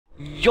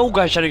Yo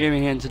guys, Shadow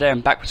Gaming here, and today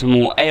I'm back with some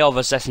more AR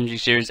vs SMG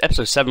series,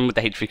 episode 7 with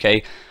the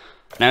H3K.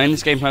 Now in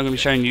this game I'm going to be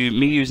showing you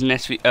me using the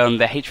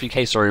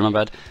H3K, sorry, my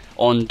bad,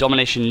 on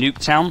Domination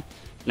Nuketown.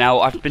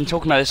 Now I've been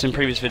talking about this in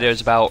previous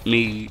videos about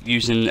me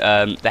using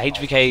the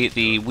H3K,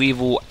 the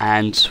Weevil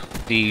and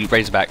the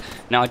Razorback.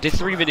 Now I did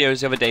 3 videos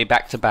the other day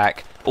back to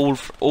back, all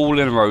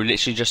in a row,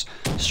 literally just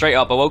straight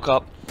up. I woke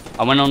up,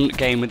 I went on a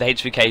game with the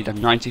H3K, done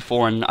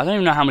 94, and I don't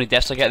even know how many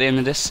deaths I get at the end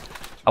of this.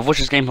 I've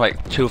watched this game for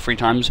like 2 or 3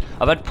 times.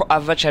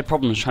 I've actually had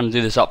problems trying to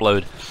do this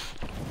upload.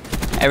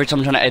 Every time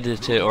I'm trying to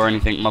edit it or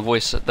anything, the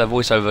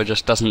voiceover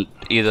just doesn't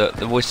either.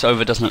 The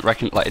voiceover doesn't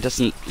it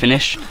doesn't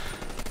finish.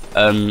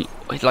 I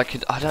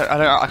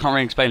can't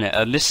really explain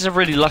it. This is a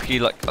really lucky.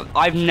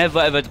 I've never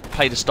ever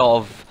played the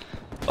start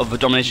of a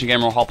domination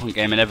game or a hardpoint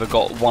game and ever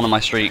got one of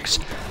my streaks.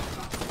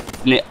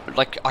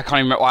 Like, I can't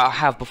even remember. Well, I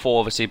have before,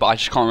 obviously, but I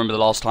just can't remember the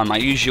last time. I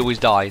usually always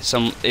die.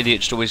 Some idiot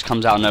just always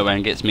comes out of nowhere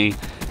and gets me.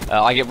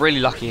 I get really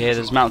lucky here.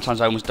 There's a amount of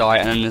times I almost die,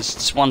 and then there's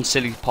this one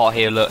silly part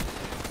here. Look,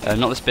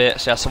 not this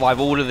bit. So I survive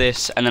all of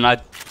this, and then I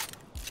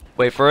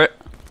wait for it,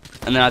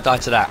 and then I die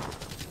to that.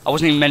 I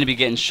wasn't even meant to be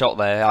getting shot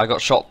there. I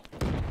got shot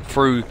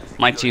through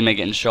my teammate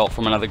getting shot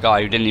from another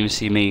guy who didn't even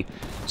see me.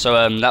 So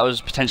that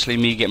was potentially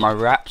me getting my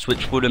wraps,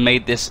 which would have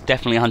made this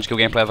definitely a 100 kill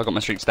gameplay if I got my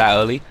streaks that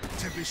early.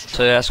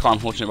 So yeah, that's quite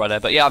unfortunate right there.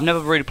 But yeah, I've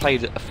never really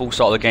played a full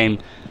start of the game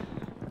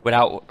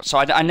without. So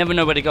I never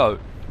know where to go.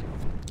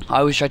 I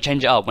always try to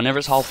change it up. Whenever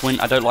it's hard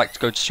point, I don't like to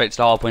go straight to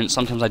the hard point.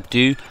 Sometimes I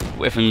do.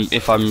 If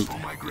I'm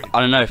I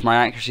don't know, if my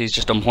accuracy is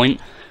just on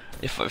point.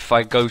 If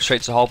I go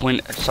straight to the hard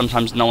point,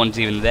 sometimes no one's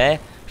even there.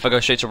 If I go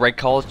straight to red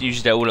cars,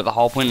 usually they're all at the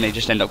hard point and they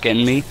just end up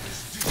getting me.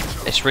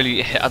 It's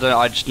really,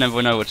 I just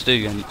never know what to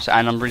do, and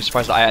I'm really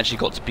surprised that I actually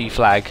got to B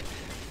flag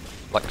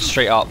like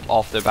straight up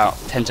after about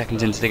 10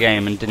 seconds into the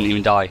game and didn't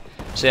even die.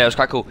 So yeah, it was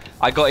quite cool.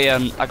 I got a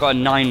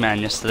 9-man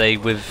yesterday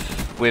with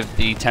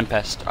the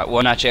Tempest.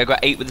 Well, actually, I got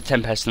 8 with the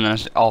Tempest, and then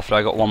after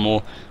I got 1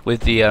 more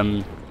with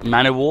the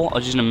Man-O-War. I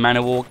was using a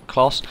Man-O-War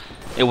class.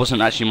 It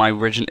wasn't actually my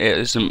original. It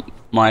isn't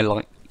my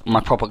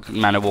proper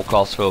Man-O-War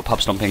class for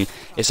pub stomping.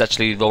 It's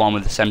actually the one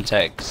with the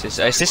Semtex.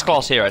 It's this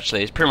class here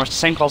actually. It's pretty much the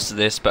same class as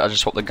this, but I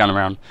just swapped the gun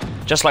around,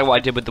 just like what I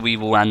did with the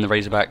Weevil and the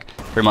Razorback,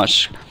 pretty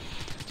much.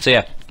 So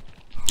yeah,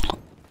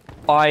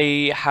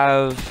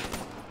 I've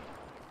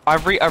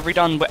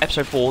redone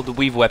episode 4, the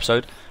Weevil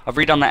episode. I've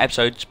redone that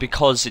episode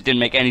because it didn't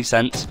make any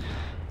sense.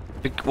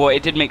 Well,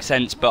 it did make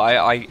sense,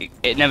 but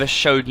it never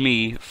showed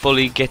me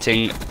fully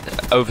getting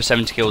over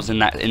 70 kills in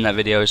that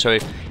video. So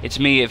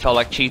to me, it felt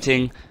like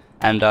cheating,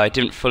 and I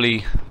didn't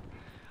feel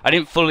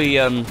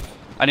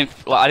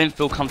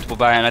comfortable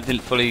by it, and I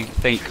didn't fully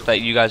think that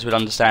you guys would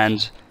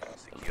understand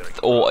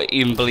or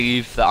even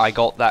believe that I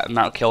got that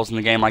amount of kills in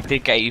the game. I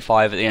did get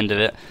 85 at the end of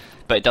it,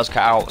 but it does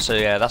cut out. So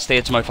yeah, that's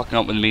the Itamo fucking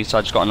up with me. So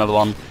I just got another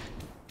one.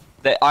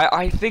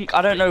 I think,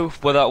 I don't know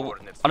whether,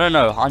 I don't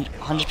know,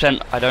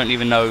 100%, I don't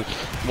even know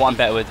what I'm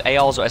better with,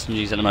 ARs or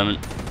SMGs at the moment.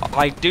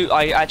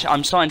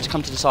 I'm starting to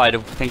come to the side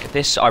of think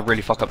this, I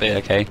really fuck up here,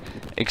 okay?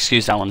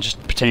 Excuse that one,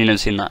 just pretend you never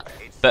seen that.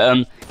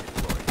 But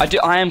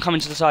I am coming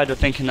to the side of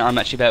thinking that I'm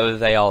actually better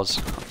with ARs.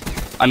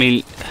 I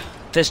mean,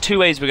 there's 2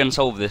 ways we're going to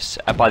solve this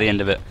by the end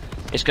of it.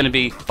 It's going to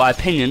be by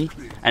opinion,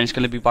 and it's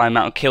going to be by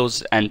amount of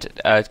kills and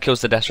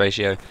kills to death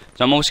ratio.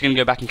 So I'm also going to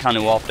go back and count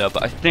it after,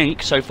 but I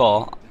think so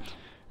far,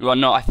 well,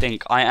 not I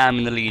think, I am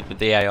in the lead with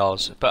the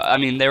ARs. But I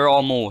mean, there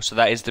are more, so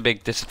that is the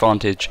big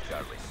disadvantage.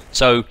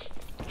 So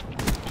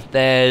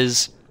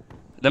there's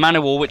the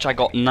Man-O-War, which I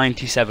got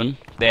 97.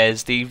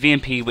 There's the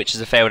VMP, which is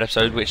a failed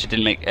episode, which it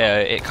didn't make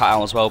it cut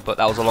out as well, but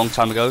that was a long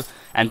time ago.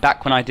 And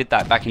back when I did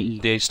that, back in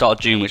the start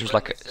of June, which was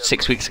like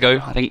 6 weeks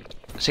ago, I think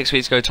 6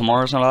 weeks ago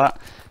tomorrow or something like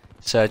that.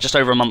 So just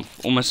over a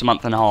month, almost a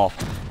month and a half.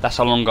 That's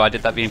how long ago I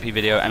did that VMP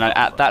video, and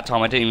at that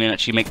time I didn't even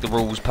actually make the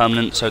rules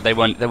permanent, so there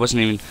wasn't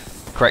even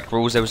correct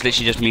rules. There was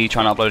literally just me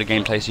trying to upload a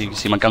gameplay so you can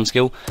see my gun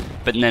skill.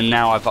 But then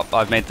now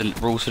I've made the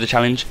rules for the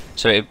challenge,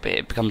 so it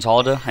becomes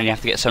harder, and you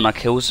have to get so many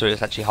kills, so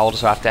it's actually harder.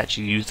 So I have to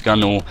actually use the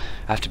gun, or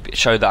I have to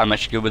show that I'm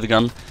actually good with the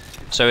gun.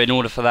 So in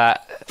order for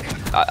that,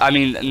 I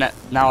mean,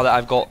 now that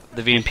I've got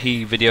the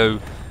VMP video,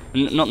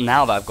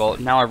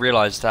 now I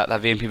realise that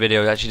that VMP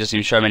video actually doesn't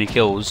even show many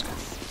kills.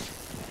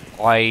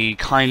 I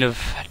kind of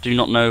do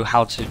not know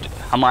how to.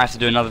 I might have to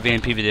do another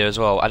VMP video as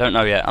well. I don't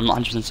know yet. I'm not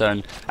 100%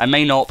 certain. I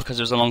may not, because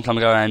it was a long time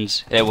ago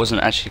and it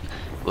wasn't actually.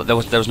 There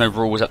was no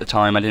rules at the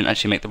time. I didn't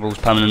actually make the rules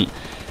permanent,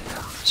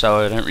 so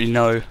I don't really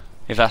know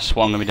if that's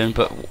what I'm gonna be doing.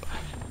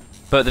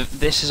 But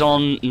this is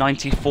on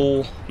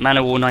 94,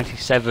 Man-O-War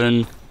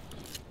 97,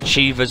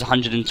 Shiva's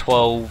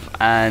 112,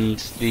 and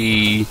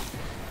the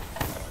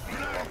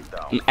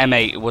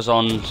M8 was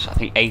on I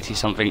think 80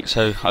 something.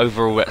 So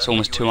overall, it's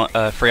almost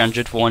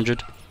 300,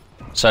 400.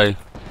 So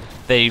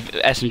the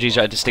SMGs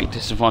are at a distinct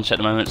disadvantage at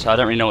the moment, so I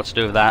don't really know what to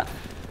do with that,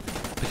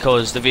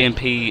 because the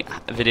VMP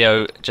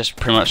video just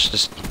pretty much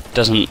just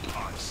doesn't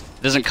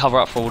cover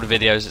up for all the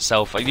videos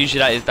itself. Like,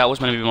 usually that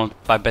was meant to be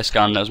my best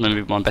gun. That was meant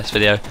to be my best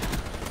video,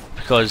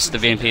 because the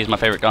VMP is my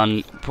favourite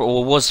gun,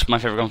 or was my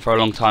favourite gun for a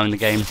long time in the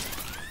game.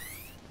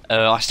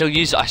 I still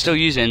use it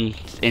in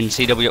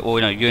CW or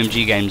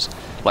UMG games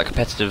like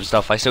competitive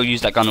stuff. I still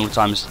use that gun all the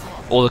time,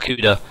 or the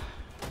Cuda.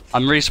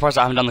 I'm really surprised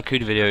I haven't done the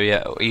Cuda video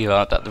yet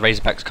either. That the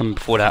Razorback's coming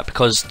before that,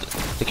 because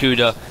the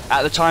Cuda,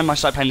 at the time I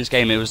started playing this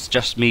game, it was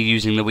just me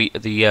using the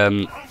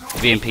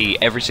VMP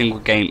every single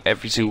game,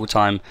 every single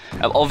time.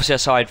 Obviously,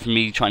 aside from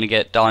me trying to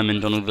get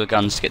diamond on all the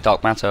guns to get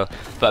dark matter,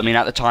 but I mean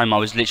at the time I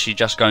was literally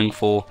just going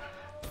for.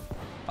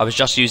 I was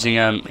just using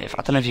I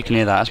don't know if you can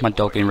hear that. That's my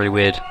dog being really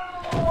weird.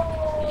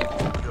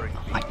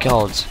 My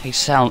God,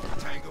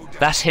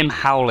 that's him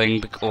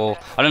howling, or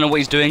I don't know what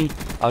he's doing.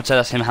 I would say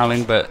that's him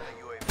howling, but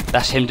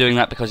that's him doing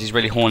that because he's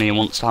really horny and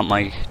wants to hunt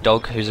my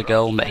dog, who's a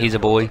girl, but he's a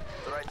boy,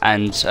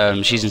 and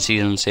she's in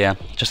season, so yeah,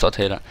 just thought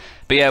to hear that.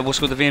 But yeah, what's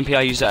called the VMP,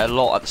 I used it a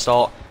lot at the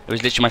start. It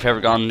was literally my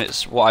favourite gun.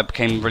 It's what I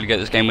became really good at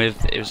this game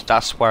with.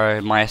 That's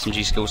where my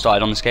SMG skill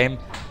started on this game.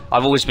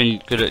 I've always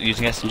been good at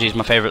using SMGs,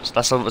 my favourites.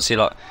 That's obviously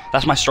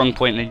that's my strong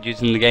point in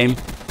using the game.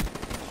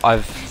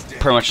 I've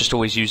pretty much just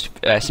always used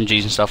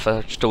SMGs and stuff.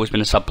 I've just always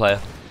been a sub player.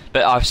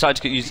 But I've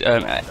started to use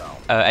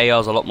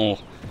ARs a lot more,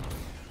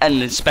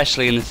 and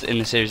especially in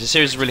the series. The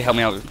series has really helped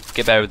me out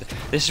get better with it.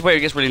 This is where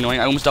it gets really annoying.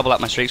 I almost double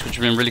up my streaks, which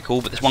have been really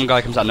cool. But this one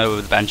guy comes out of nowhere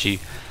with a Banshee,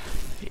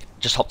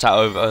 just hopped out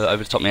over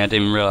the top of me. I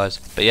didn't even realise.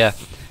 But yeah,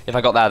 if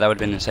I got that, that would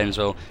have been insane as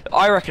well.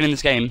 I reckon in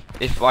this game,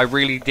 if I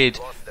really did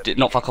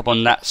not fuck up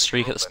on that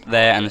streak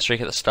there and the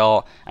streak at the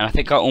start, and I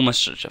think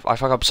I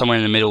fuck up somewhere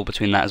in the middle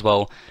between that as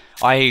well.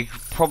 I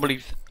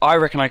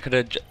reckon I could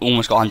have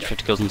almost got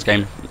 150 kills in this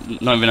game,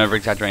 not even over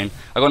exaggerating.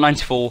 I got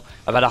 94,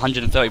 I've had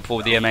 134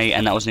 with the MA,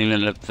 and that wasn't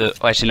even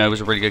actually no, it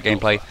was a really good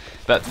gameplay.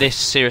 But this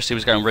seriously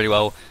was going really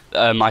well.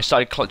 I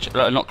started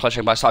not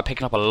clutching, but I started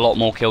picking up a lot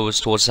more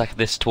kills towards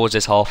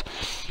this half,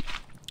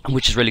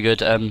 which is really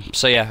good.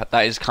 So yeah,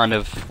 that is kind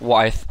of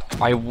what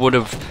I would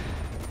have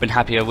been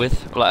happier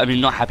with. Like, I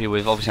mean, not happier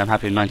with. Obviously, I'm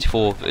happy with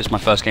 94. It's my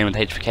first game with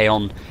HVK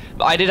on.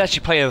 But I did actually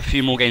play a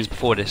few more games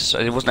before this. So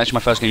it wasn't actually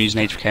my first game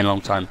using HVK in a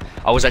long time.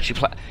 I was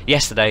actually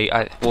yesterday.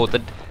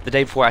 The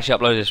day before I actually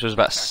uploaded this was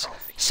about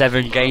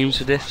 7 games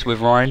with this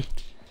with Ryan.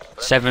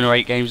 7 or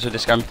 8 games with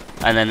this gun,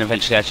 and then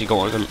eventually I actually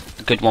got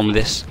a good one with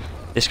this.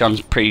 This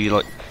gun's pretty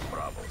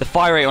the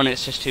fire rate on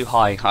it's just too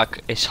high.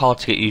 It's hard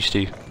to get used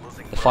to.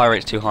 The fire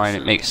rate's too high, and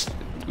it makes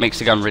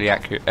the gun really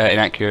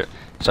inaccurate.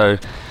 So,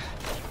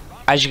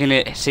 as you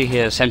can see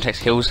here, Semtex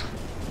kills.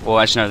 Well,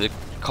 actually no, the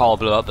car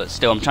blew up, but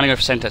still, I'm trying to go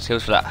for Semtex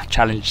kills for that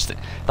challenge, the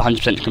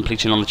 100%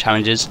 completion on the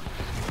challenges.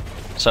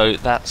 So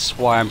that's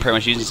why I'm pretty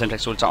much using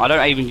Semtex all the time. I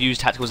don't even use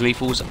tacticals and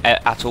lethals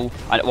at all.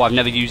 Well, I've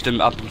never used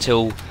them up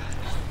until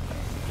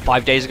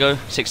 5 days ago,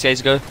 6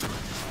 days ago.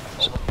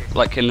 So,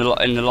 like in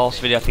the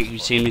last video, I think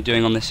you've seen me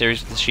doing on this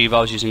series with the Shiva,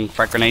 I was using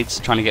frag grenades,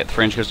 trying to get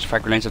 300 kills with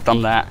frag grenades. I've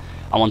done that.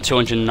 I'm on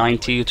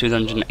 290 or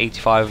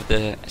 285 of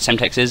the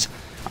Semtexes.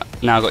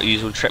 Now I've got to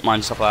use all trip mine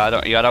and stuff like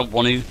that. I don't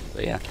want to,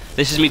 but yeah.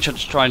 This is me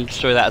trying to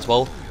destroy that as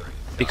well,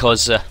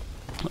 because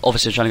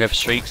obviously I'm trying to go for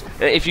streaks.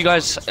 If you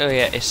guys,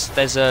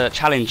 there's a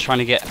challenge trying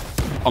to get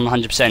on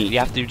 100%. You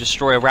have to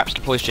destroy a RAPS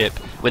deploy ship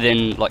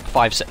within like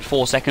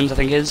 4 seconds, I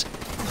think it is.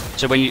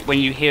 So when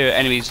you hear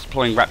enemies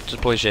deploying RAPS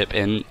deploy ship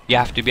in, you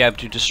have to be able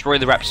to destroy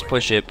the RAPS deploy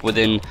ship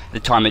within the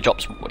time it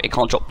drops. It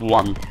can't drop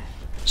 1.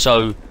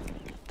 So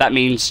that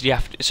means you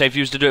have to, so if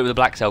you was to do it with a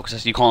black cell,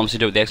 because you can't obviously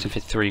do it with the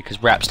XM53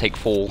 because RAPS take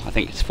 4, I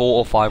think it's 4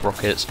 or 5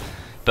 rockets,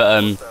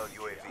 but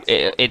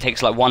it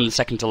takes like 1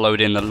 second to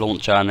load in the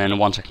launcher and then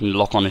 1 second to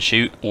lock on and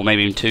shoot, or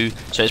maybe even 2,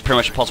 so it's pretty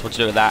much impossible to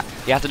do it with that.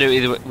 You have to do it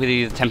either with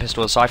the Tempest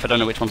or the Scythe. I don't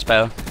know which one's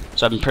better,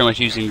 so I've been pretty much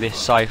using this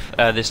Scythe,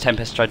 this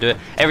Tempest to try to do it.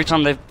 Every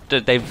time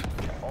they've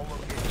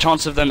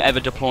chance of them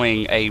ever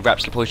deploying a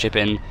RAPS deploy ship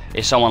in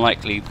is so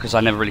unlikely, because I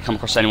never really come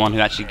across anyone who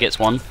actually gets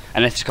one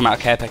unless it's come out of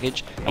care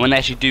package. And when they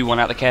actually do one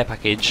out of the care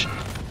package,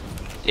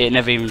 I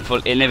never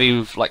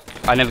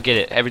get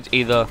it.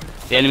 Either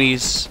the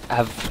enemies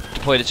have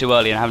deployed it too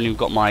early and I haven't even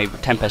got my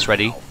Tempest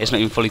ready, it's not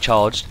even fully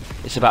charged,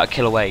 it's about a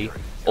kill away,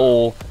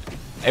 or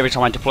every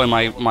time I deploy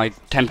my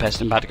Tempest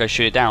and I'm about to go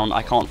shoot it down,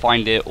 I can't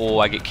find it,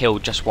 or I get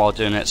killed just while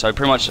doing it. So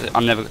pretty much it's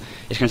going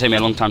to take me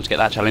a long time to get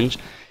that challenge.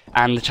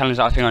 And the challenge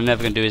that I think I'm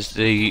never going to do is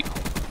the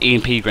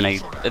EMP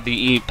grenade,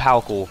 the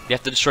power core. You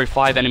have to destroy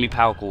 5 enemy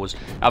power cores.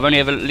 I've only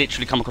ever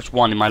literally come across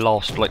one in my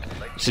last,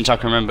 since I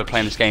can remember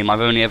playing this game, I've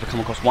only ever come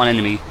across one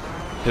enemy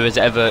who has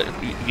ever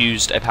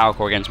used a power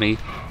core against me.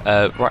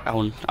 Right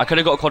on. I could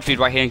have got a quad feed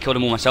right here and killed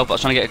them all myself, but I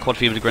was trying to get a quad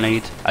feed with a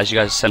grenade, as you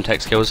guys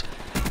Semtex kills.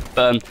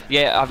 But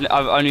yeah,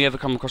 I've only ever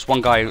come across one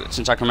guy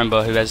since I can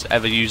remember who has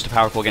ever used a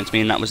power core against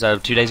me, and that was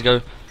 2 days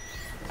ago.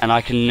 And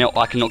I cannot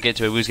get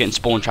to it. We was getting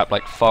spawn trapped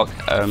like fuck,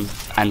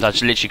 and I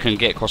just literally couldn't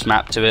get across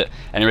map to it,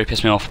 and it really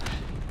pissed me off.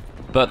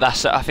 But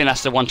I think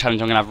that's the one challenge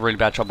I'm gonna have really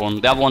bad trouble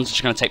on. The other one's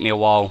just gonna take me a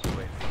while.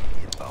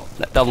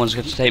 The other one's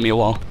gonna take me a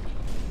while.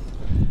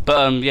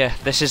 But yeah,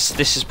 this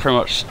is pretty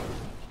much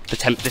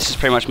this is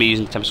pretty much me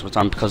using the Tempest all the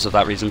time because of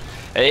that reason.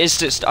 It is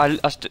just I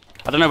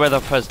don't know whether I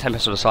prefer the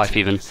Tempest or the Scythe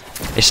even.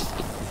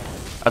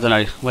 I don't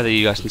know whether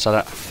you guys can say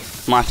that.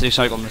 Might have to do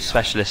something on the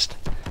specialist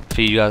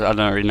for you guys. I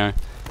don't really know.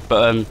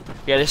 But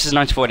yeah, this is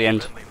 94 at the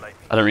end.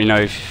 I don't really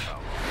know if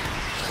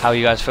how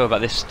you guys feel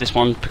about this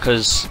one,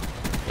 because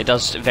it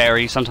does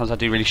vary. Sometimes I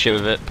do really shit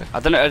with it. I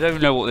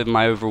don't know what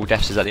my overall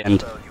deaths is at the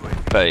end,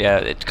 but yeah,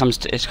 it's come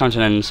to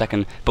an end in a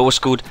second. But what's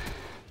called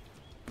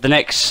I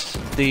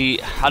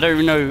don't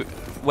even know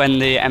when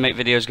the M8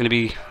 video is going to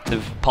be, the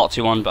part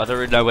 2 one, but I don't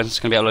really know when it's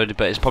going to be uploaded,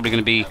 but it's probably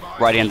going to be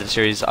right at the end of the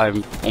series,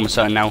 I'm almost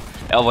certain now.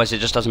 Otherwise it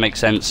just doesn't make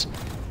sense,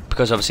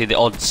 because obviously the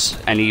odds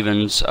and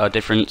evens are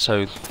different.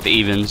 So the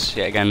evens,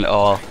 yet again,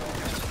 are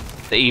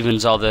the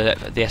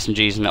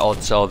SMGs, and the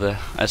odds are the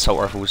assault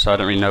rifles. So I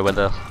don't really know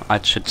whether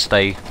I should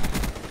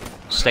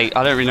I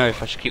don't really know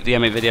if I should keep the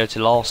M8 video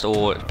to last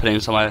or put it in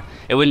somewhere.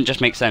 It wouldn't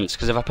just make sense,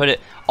 because if I put it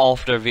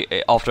after an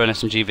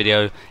SMG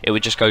video, it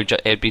would just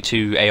it'd be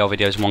 2 AR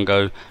videos in one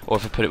go, or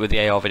if I put it with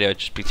the AR video, it'd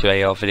just be 2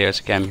 AR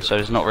videos again. So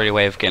there's not really a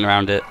way of getting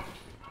around it.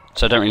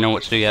 So I don't really know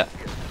what to do yet,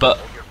 but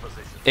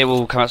it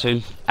will come out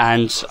soon.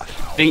 And I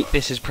think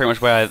this is pretty much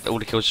where all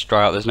the kills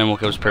dry out. There's no more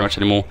kills pretty much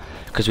anymore,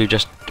 because we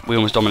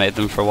almost dominated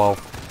them for a while.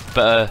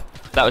 But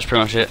that was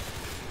pretty much it.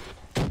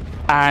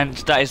 And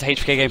that is the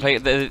HVK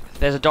gameplay.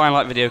 There's a Dying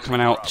Light video coming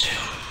out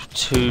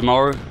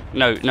tomorrow.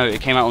 No,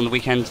 it came out on the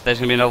weekend. There's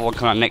going to be another one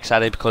coming out next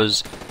Saturday,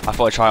 because I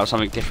thought I'd try out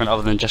something different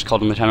other than just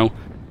COD on the channel.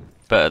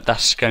 But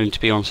that's going to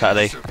be on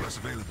Saturday.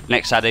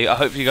 Next Saturday. I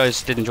hope you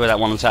guys did enjoy that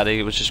one on Saturday.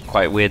 It was just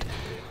quite weird.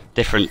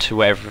 Different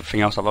to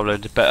everything else I've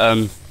uploaded.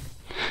 But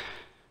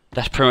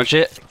that's pretty much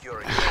it.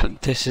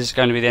 This is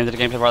going to be the end of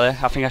the gameplay right there.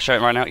 I think I show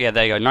it right now. Yeah,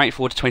 there you go.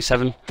 94 to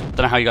 27. Don't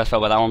know how you guys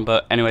felt about that one,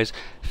 but anyways,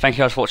 thank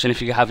you guys for watching.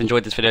 If you have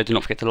enjoyed this video, do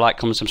not forget to like,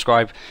 comment,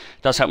 subscribe.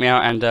 It does help me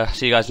out, and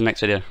see you guys in the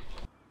next video.